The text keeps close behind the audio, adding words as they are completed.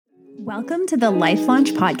Welcome to the Life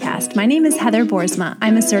Launch Podcast. My name is Heather Boersma.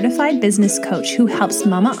 I'm a certified business coach who helps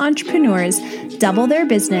mama entrepreneurs double their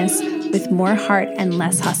business with more heart and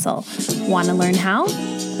less hustle. Want to learn how?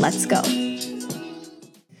 Let's go.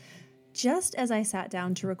 Just as I sat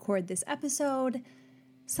down to record this episode,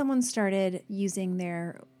 someone started using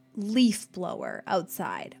their leaf blower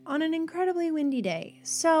outside on an incredibly windy day.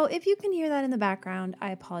 So if you can hear that in the background,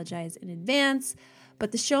 I apologize in advance,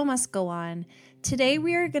 but the show must go on. Today,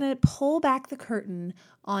 we are going to pull back the curtain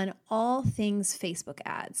on all things Facebook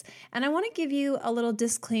ads. And I want to give you a little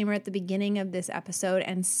disclaimer at the beginning of this episode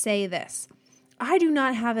and say this. I do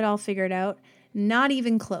not have it all figured out, not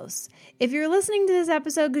even close. If you're listening to this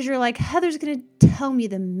episode because you're like, Heather's going to tell me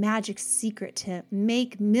the magic secret to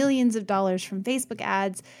make millions of dollars from Facebook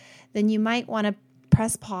ads, then you might want to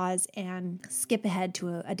press pause and skip ahead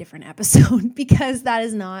to a different episode because that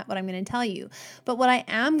is not what I'm going to tell you. But what I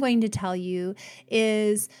am going to tell you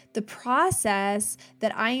is the process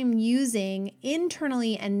that I am using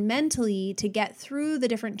internally and mentally to get through the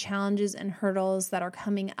different challenges and hurdles that are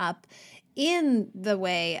coming up in the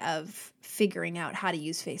way of figuring out how to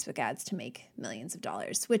use Facebook ads to make millions of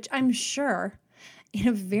dollars, which I'm sure in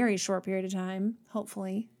a very short period of time,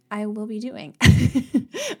 hopefully, I will be doing.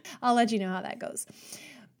 I'll let you know how that goes.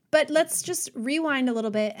 But let's just rewind a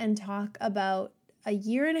little bit and talk about a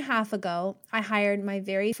year and a half ago, I hired my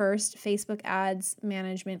very first Facebook ads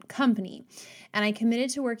management company. And I committed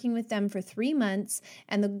to working with them for 3 months.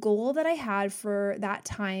 And the goal that I had for that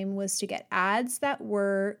time was to get ads that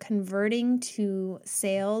were converting to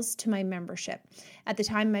sales to my membership. At the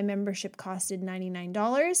time, my membership costed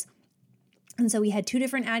 $99. And so we had 2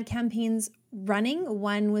 different ad campaigns running.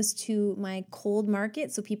 One was to my cold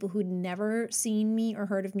market, so people who'd never seen me or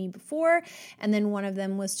heard of me before. And then one of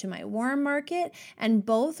them was to my warm market. And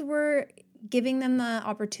both were giving them the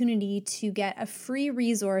opportunity to get a free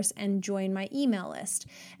resource and join my email list.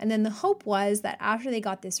 And then the hope was that after they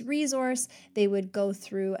got this resource, they would go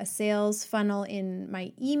through a sales funnel in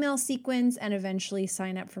my email sequence and eventually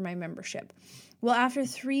sign up for my membership. Well, after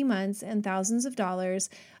 3 months and thousands of dollars,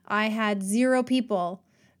 I had 0 people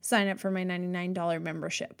sign up for my $99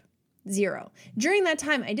 membership. 0. During that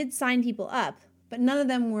time, I did sign people up, but none of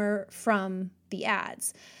them were from the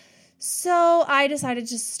ads. So I decided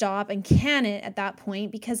to stop and can it at that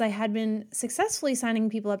point because I had been successfully signing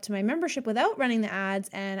people up to my membership without running the ads,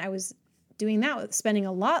 and I was doing that with spending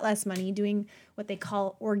a lot less money doing what they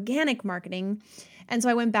call organic marketing. And so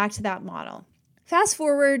I went back to that model. Fast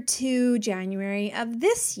forward to January of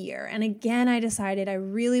this year, and again, I decided I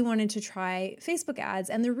really wanted to try Facebook ads.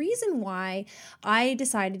 And the reason why I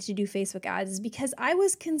decided to do Facebook ads is because I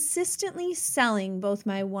was consistently selling both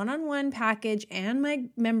my one-on-one package and my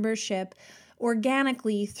membership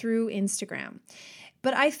organically through Instagram.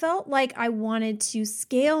 But I felt like I wanted to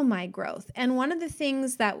scale my growth. And one of the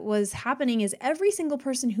things that was happening is every single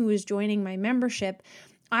person who was joining my membership,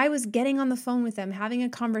 I was getting on the phone with them, having a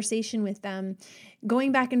conversation with them,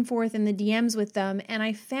 going back and forth in the DMs with them, and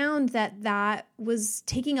I found that that was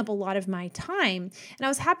taking up a lot of my time. And I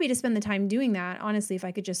was happy to spend the time doing that. Honestly, if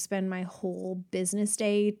I could just spend my whole business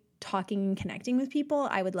day talking and connecting with people,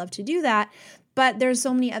 I would love to do that. But there's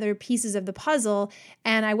so many other pieces of the puzzle,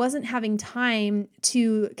 and I wasn't having time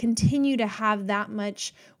to continue to have that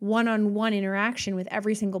much one-on-one interaction with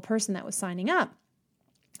every single person that was signing up.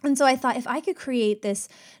 And so I thought if I could create this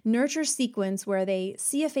nurture sequence where they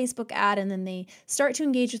see a Facebook ad and then they start to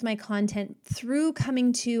engage with my content through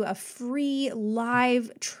coming to a free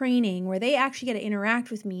live training where they actually get to interact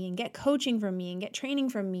with me and get coaching from me and get training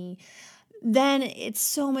from me, then it's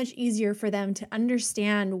so much easier for them to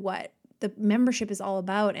understand what the membership is all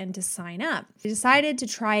about and to sign up. I decided to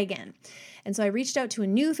try again. And so I reached out to a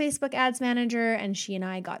new Facebook ads manager and she and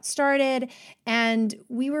I got started and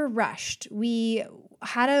we were rushed. We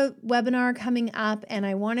had a webinar coming up and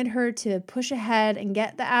I wanted her to push ahead and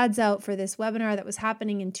get the ads out for this webinar that was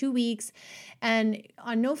happening in 2 weeks. And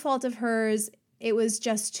on no fault of hers, it was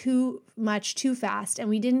just too much, too fast. And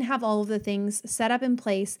we didn't have all of the things set up in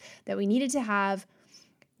place that we needed to have.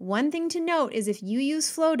 One thing to note is if you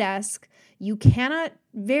use Flowdesk, you cannot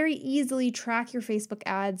very easily track your Facebook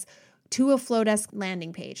ads to a Flowdesk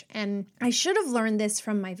landing page. And I should have learned this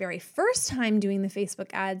from my very first time doing the Facebook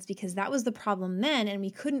ads because that was the problem then, and we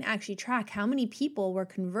couldn't actually track how many people were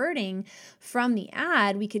converting from the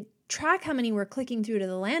ad. We could track how many were clicking through to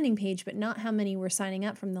the landing page, but not how many were signing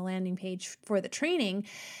up from the landing page for the training.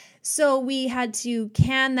 So we had to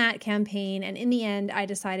can that campaign, and in the end, I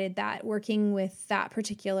decided that working with that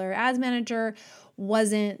particular ads manager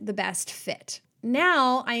wasn't the best fit.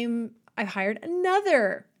 Now I've hired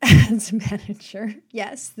another ads manager.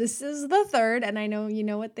 Yes, this is the third. And I know you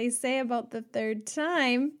know what they say about the third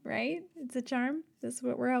time, right? It's a charm. That's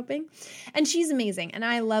what we're hoping. And she's amazing. And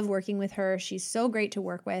I love working with her. She's so great to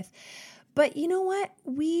work with. But you know what?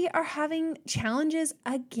 We are having challenges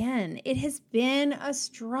again. It has been a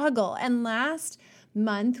struggle. And last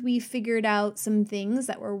month, we figured out some things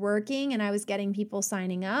that were working, and I was getting people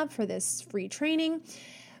signing up for this free training.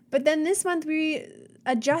 But then this month, we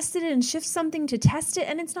adjusted it and shift something to test it,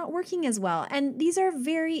 and it's not working as well. And these are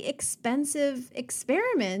very expensive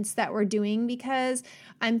experiments that we're doing because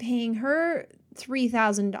I'm paying her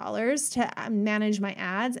 $3,000 to manage my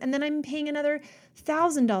ads, and then I'm paying another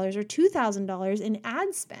 $1,000 or $2,000 in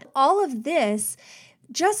ad spend. All of this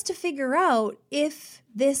just to figure out if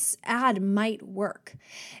this ad might work.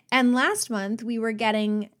 And last month, we were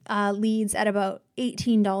getting leads at about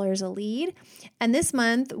 $18 a lead. And this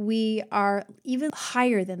month, we are even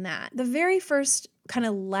higher than that. The very first kind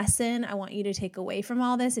of lesson I want you to take away from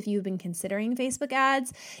all this, if you've been considering Facebook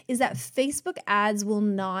ads, is that Facebook ads will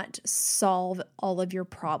not solve all of your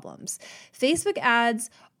problems. Facebook ads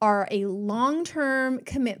are a long-term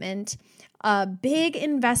commitment, a big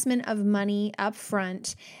investment of money up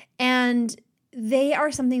front, and they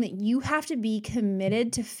are something that you have to be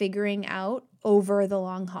committed to figuring out over the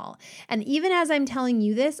long haul. And even as I'm telling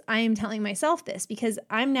you this, I am telling myself this because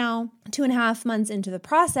I'm now 2.5 months into the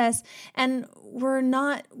process and we're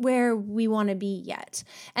not where we want to be yet.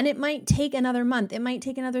 And it might take another month. It might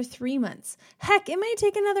take another 3 months. Heck, it might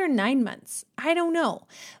take another 9 months. I don't know.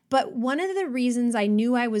 But one of the reasons I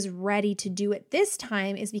knew I was ready to do it this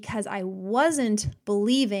time is because I wasn't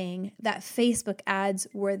believing that Facebook ads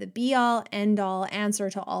were the be-all, end-all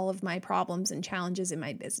answer to all of my problems and challenges in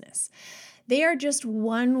my business. They are just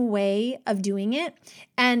one way of doing it.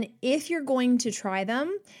 And if you're going to try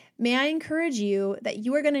them, may I encourage you that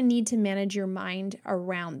you are going to need to manage your mind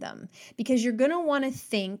around them because you're going to want to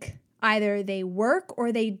think either they work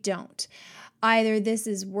or they don't. Either this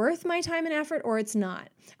is worth my time and effort or it's not.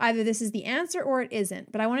 Either this is the answer or it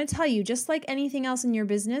isn't. But I want to tell you, just like anything else in your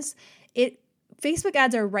business, Facebook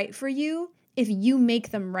ads are right for you if you make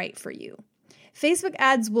them right for you. Facebook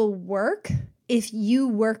ads will work if you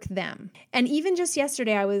work them. And even just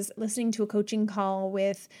yesterday, I was listening to a coaching call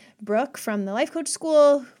with Brooke from the Life Coach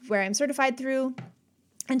School, where I'm certified through.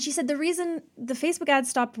 And she said the reason the Facebook ads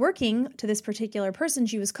stopped working to this particular person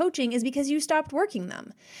she was coaching is because you stopped working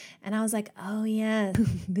them. And I was like, oh yeah,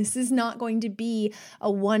 this is not going to be a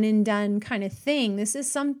one and done kind of thing. This is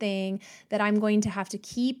something that I'm going to have to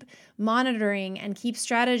keep monitoring and keep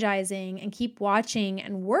strategizing and keep watching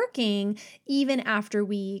and working even after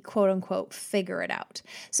we quote unquote figure it out.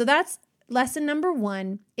 So that's lesson number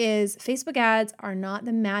 1 is Facebook ads are not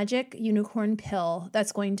the magic unicorn pill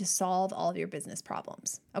that's going to solve all of your business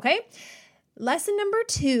problems, okay? Lesson number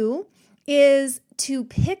 2 is to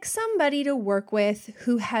pick somebody to work with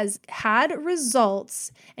who has had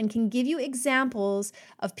results and can give you examples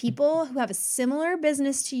of people who have a similar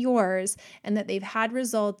business to yours and that they've had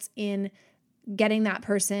results in getting that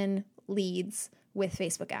person leads with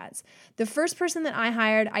Facebook ads. The first person that I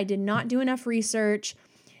hired, I did not do enough research.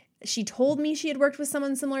 She told me she had worked with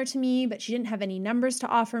someone similar to me, but she didn't have any numbers to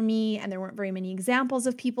offer me, and there weren't very many examples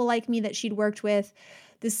of people like me that she'd worked with.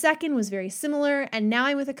 The second was very similar, and now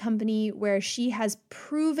I'm with a company where she has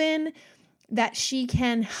proven that she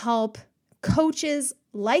can help coaches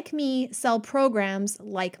like me sell programs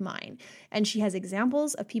like mine. And she has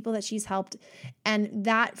examples of people that she's helped. And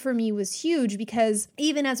that for me was huge because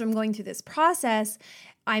even as I'm going through this process,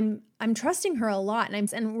 I'm trusting her a lot,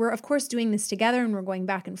 and we're of course doing this together, and we're going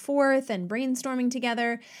back and forth and brainstorming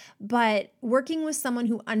together. But working with someone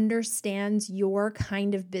who understands your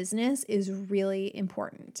kind of business is really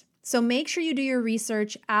important. So make sure you do your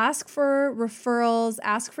research, ask for referrals,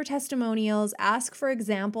 ask for testimonials, ask for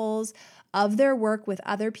examples of their work with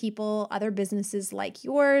other people, other businesses like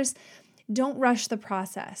yours. Don't rush the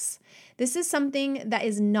process. This is something that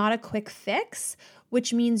is not a quick fix,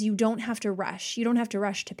 which means you don't have to rush. You don't have to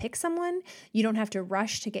rush to pick someone. You don't have to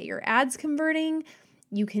rush to get your ads converting.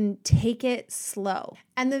 You can take it slow.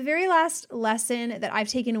 And the very last lesson that I've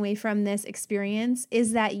taken away from this experience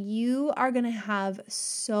is that you are going to have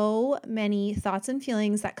so many thoughts and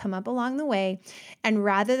feelings that come up along the way. And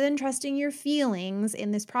rather than trusting your feelings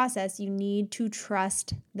in this process, you need to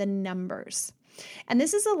trust the numbers. And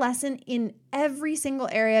this is a lesson in every single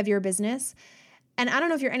area of your business. And I don't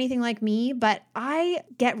know if you're anything like me, but I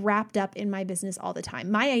get wrapped up in my business all the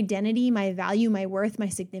time. My identity, my value, my worth, my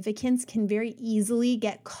significance can very easily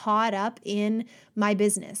get caught up in my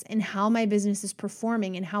business and how my business is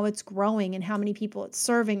performing and how it's growing and how many people it's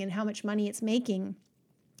serving and how much money it's making.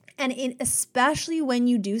 And especially when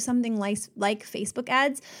you do something like Facebook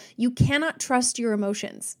ads, you cannot trust your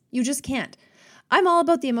emotions. You just can't. I'm all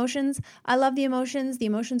about the emotions. I love the emotions. The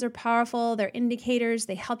emotions are powerful. They're indicators.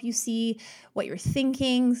 They help you see what you're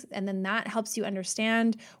thinking, and then that helps you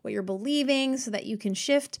understand what you're believing so that you can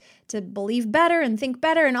shift to believe better and think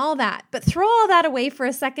better and all that. But throw all that away for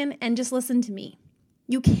a second and just listen to me.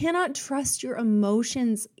 You cannot trust your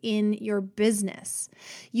emotions in your business.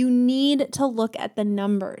 You need to look at the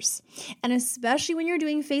numbers. And especially when you're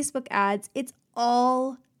doing Facebook ads, it's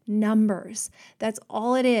all numbers. That's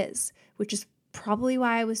all it is, which is probably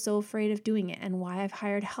why I was so afraid of doing it and why I've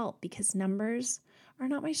hired help, because numbers are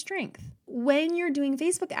not my strength. When you're doing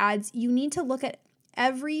Facebook ads, you need to look at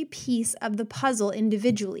every piece of the puzzle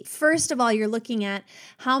individually. First of all, you're looking at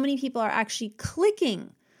how many people are actually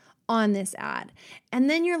clicking on this ad. And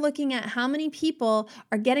then you're looking at how many people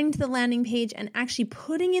are getting to the landing page and actually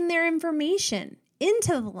putting in their information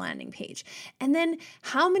into the landing page. And then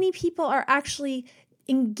how many people are actually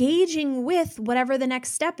engaging with whatever the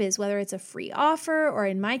next step is, whether it's a free offer or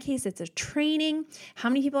in my case, it's a training. How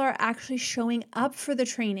many people are actually showing up for the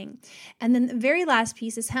training? And then the very last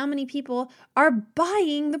piece is how many people are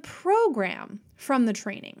buying the program from the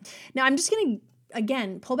training. Now, I'm just going to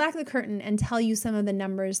again, pull back the curtain and tell you some of the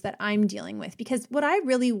numbers that I'm dealing with, because what I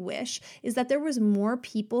really wish is that there was more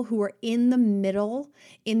people who were in the middle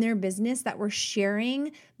in their business that were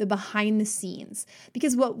sharing the behind the scenes.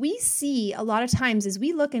 Because what we see a lot of times is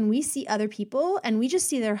we look and we see other people and we just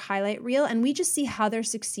see their highlight reel and we just see how they're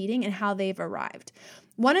succeeding and how they've arrived.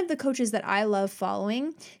 One of the coaches that I love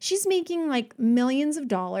following, she's making like millions of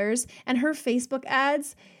dollars, and her Facebook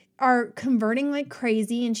ads are converting like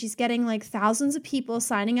crazy, and she's getting like thousands of people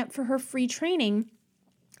signing up for her free training.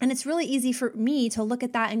 And it's really easy for me to look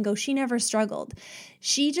at that and go, she never struggled.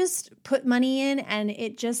 She just put money in and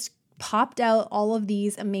it just popped out all of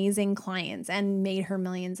these amazing clients and made her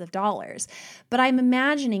millions of dollars. But I'm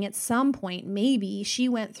imagining at some point, maybe she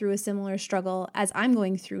went through a similar struggle as I'm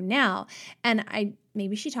going through now. And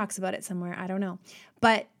maybe she talks about it somewhere, I don't know.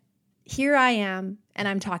 But here I am, and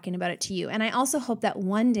I'm talking about it to you. And I also hope that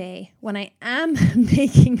one day when I am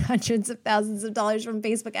making hundreds of thousands of dollars from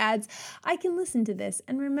Facebook ads, I can listen to this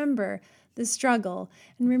and remember the struggle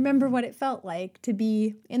and remember what it felt like to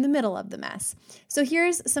be in the middle of the mess. So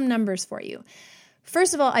here's some numbers for you.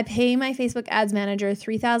 First of all, I pay my Facebook ads manager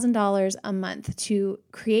 $3,000 a month to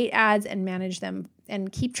create ads and manage them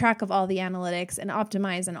and keep track of all the analytics and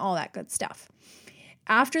optimize and all that good stuff.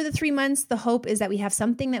 After the 3 months, the hope is that we have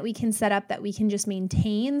something that we can set up that we can just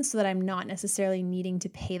maintain so that I'm not necessarily needing to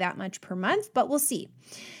pay that much per month, but we'll see.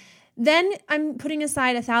 Then I'm putting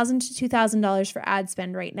aside $1,000 to $2,000 for ad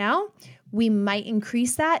spend right now. We might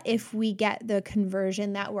increase that if we get the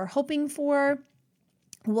conversion that we're hoping for.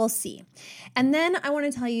 We'll see. And then I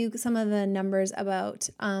want to tell you some of the numbers about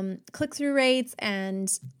click-through rates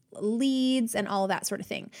and leads and all that sort of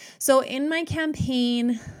thing. So in my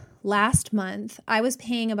campaign last month, I was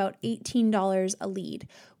paying about $18 a lead,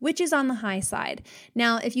 which is on the high side.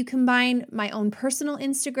 Now, if you combine my own personal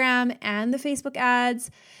Instagram and the Facebook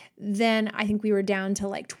ads, then I think we were down to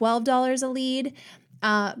like $12 a lead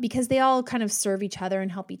because they all kind of serve each other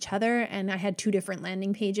and help each other. And I had 2 different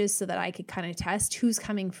landing pages so that I could kind of test who's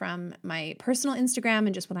coming from my personal Instagram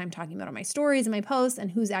and just what I'm talking about on my stories and my posts,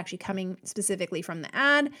 and who's actually coming specifically from the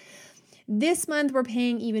ad. This month, we're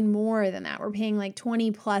paying even more than that. We're paying like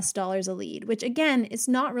 $20+ a lead, which again, is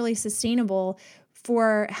not really sustainable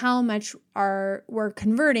for how much we're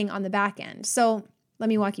converting on the back end. So let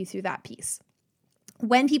me walk you through that piece.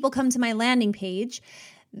 When people come to my landing page,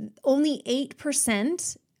 only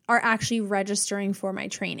 8% are actually registering for my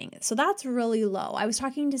training. So that's really low. I was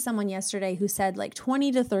talking to someone yesterday who said like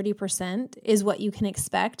 20 to 30% is what you can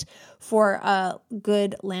expect for a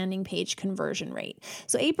good landing page conversion rate.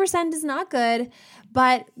 So 8% is not good,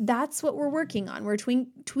 but that's what we're working on. We're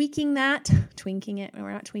tweaking that,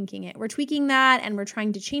 We're tweaking that, and we're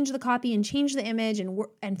trying to change the copy and change the image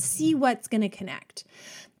and see what's going to connect.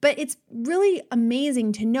 But it's really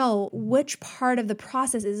amazing to know which part of the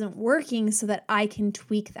process isn't working so that I can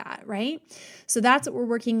tweak that, right? So that's what we're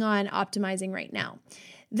working on optimizing right now.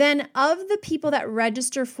 Then of the people that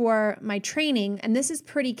register for my training, and this is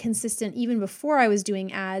pretty consistent even before I was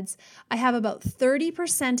doing ads, I have about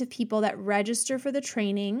 30% of people that register for the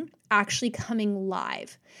training actually coming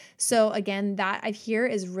live. So again, that I hear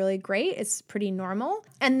is really great. It's pretty normal.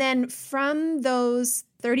 And then from those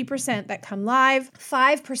 30% that come live,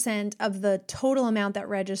 5% of the total amount that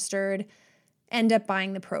registered end up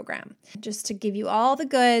buying the program. Just to give you all the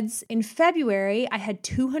goods, in February, I had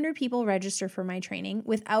 200 people register for my training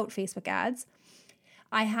without Facebook ads.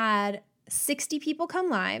 I had 60 people come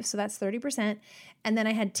live, so that's 30%, and then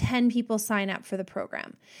I had 10 people sign up for the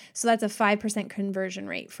program. So that's a 5% conversion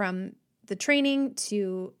rate from the training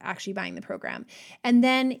to actually buying the program. And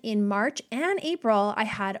then in March and April, I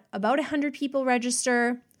had about 100 people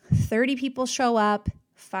register, 30 people show up,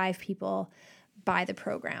 5 people buy the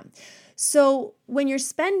program. So when you're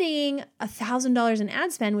spending $1,000 in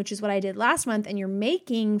ad spend, which is what I did last month, and you're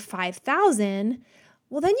making $5,000,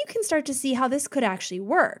 well, then you can start to see how this could actually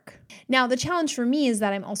work. Now, the challenge for me is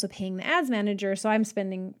that I'm also paying the ads manager, so I'm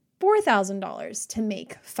spending $4,000 to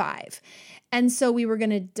make $5,000. And so we were going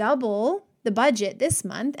to double the budget this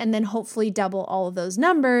month and then hopefully double all of those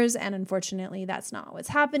numbers. And unfortunately, that's not what's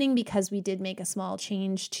happening because we did make a small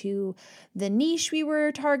change to the niche we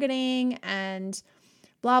were targeting and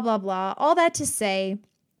blah, blah, blah. All that to say,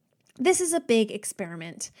 this is a big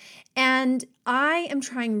experiment. And I am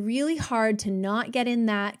trying really hard to not get in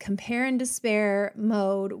that compare and despair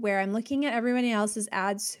mode where I'm looking at everybody else's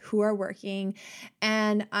ads who are working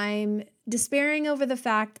and I'm despairing over the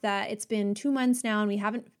fact that it's been 2 months now and we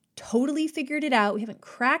haven't totally figured it out. We haven't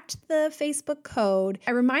cracked the Facebook code.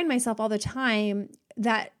 I remind myself all the time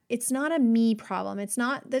that it's not a me problem. It's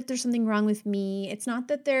not that there's something wrong with me. It's not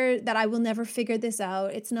that I will never figure this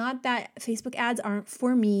out. It's not that Facebook ads aren't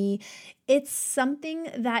for me. It's something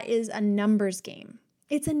that is a numbers game.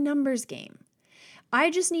 It's a numbers game.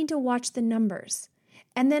 I just need to watch the numbers.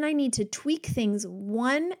 And then I need to tweak things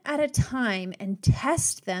one at a time and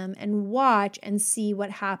test them and watch and see what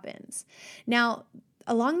happens. Now,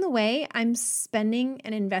 along the way, I'm spending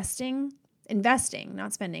and investing,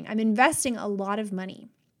 not spending. I'm investing a lot of money.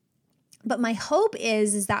 But my hope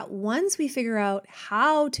is that once we figure out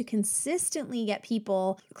how to consistently get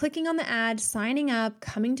people clicking on the ad, signing up,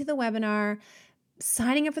 coming to the webinar,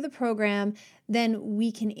 signing up for the program, then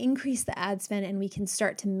we can increase the ad spend and we can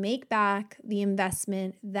start to make back the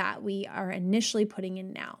investment that we are initially putting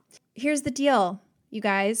in now. Here's the deal, you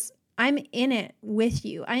guys. I'm in it with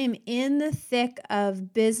you. I am in the thick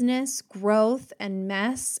of business growth and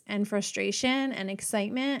mess and frustration and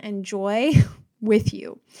excitement and joy with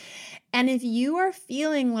you. And if you are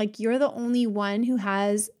feeling like you're the only one who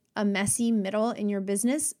has a messy middle in your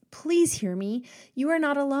business, please hear me. You are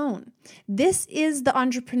not alone. This is the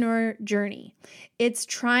entrepreneur journey. It's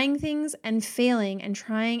trying things and failing and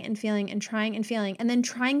trying and failing and trying and failing, and then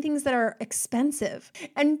trying things that are expensive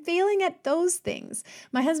and failing at those things.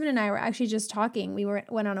 My husband and I were actually just talking. We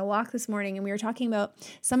went on a walk this morning and we were talking about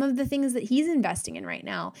some of the things that he's investing in right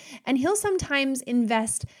now. And he'll sometimes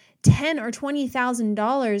invest $10,000 or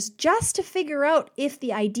 $20,000 just to figure out if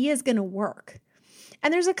the idea is going to work.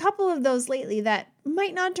 And there's a couple of those lately that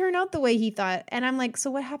might not turn out the way he thought. And I'm like, so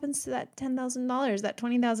what happens to that $10,000, that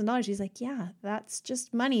 $20,000? He's like, yeah, that's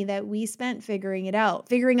just money that we spent figuring out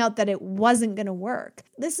that it wasn't going to work.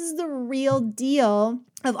 This is the real deal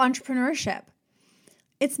of entrepreneurship.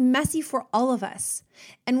 It's messy for all of us.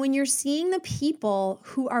 And when you're seeing the people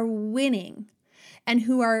who are winning and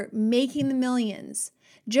who are making the millions,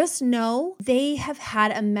 just know they have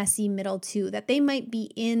had a messy middle too, that they might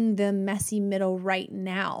be in the messy middle right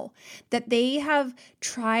now, that they have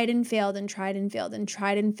tried and failed and tried and failed and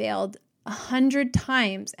tried and failed 100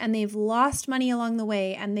 times, and they've lost money along the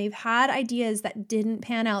way, and they've had ideas that didn't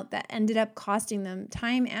pan out that ended up costing them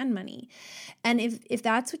time and money. And if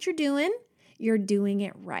that's what you're doing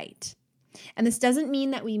it right. And this doesn't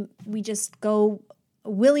mean that we just go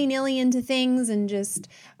willy-nilly into things and just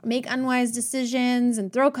make unwise decisions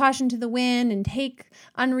and throw caution to the wind and take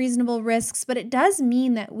unreasonable risks. But it does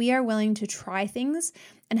mean that we are willing to try things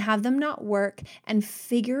and have them not work and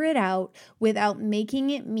figure it out without making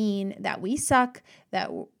it mean that we suck, that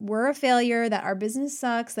we're a failure, that our business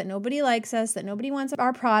sucks, that nobody likes us, that nobody wants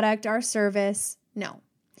our product, our service. No,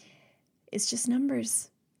 it's just numbers.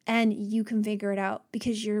 And you can figure it out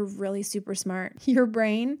because you're really super smart. Your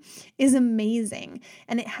brain is amazing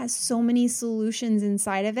and it has so many solutions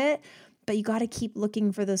inside of it, but you got to keep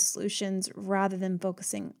looking for those solutions rather than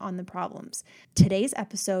focusing on the problems. Today's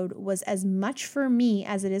episode was as much for me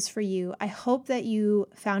as it is for you. I hope that you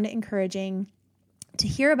found it encouraging to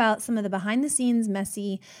hear about some of the behind the scenes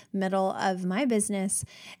messy middle of my business.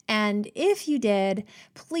 And if you did,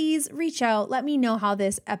 please reach out. Let me know how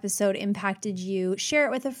this episode impacted you. Share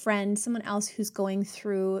it with a friend, someone else who's going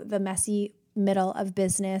through the messy middle of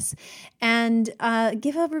business, and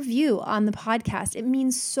give a review on the podcast. It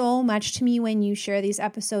means so much to me when you share these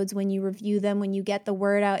episodes, when you review them, when you get the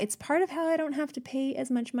word out. It's part of how I don't have to pay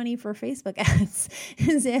as much money for Facebook ads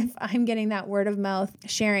as if I'm getting that word of mouth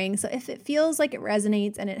sharing. So if it feels like it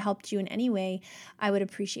resonates and it helped you in any way, I would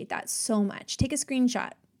appreciate that so much. Take a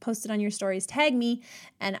screenshot, post it on your stories, tag me,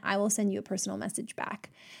 and I will send you a personal message back.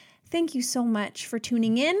 Thank you so much for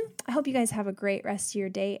tuning in. I hope you guys have a great rest of your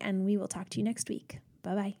day, and we will talk to you next week.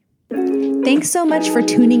 Bye-bye. Thanks so much for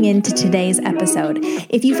tuning in to today's episode.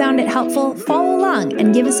 If you found it helpful, follow along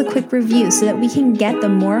and give us a quick review so that we can get the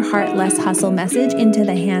More Heart, Less Hustle message into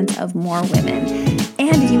the hands of more women.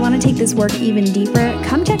 And if you want to take this work even deeper,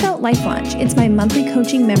 come check out Life Launch. It's my monthly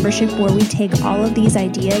coaching membership where we take all of these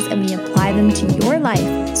ideas and we apply them to your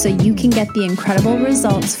life so you can get the incredible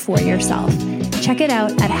results for yourself. Check it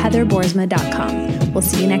out at heatherboersma.com. We'll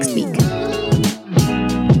see you next week.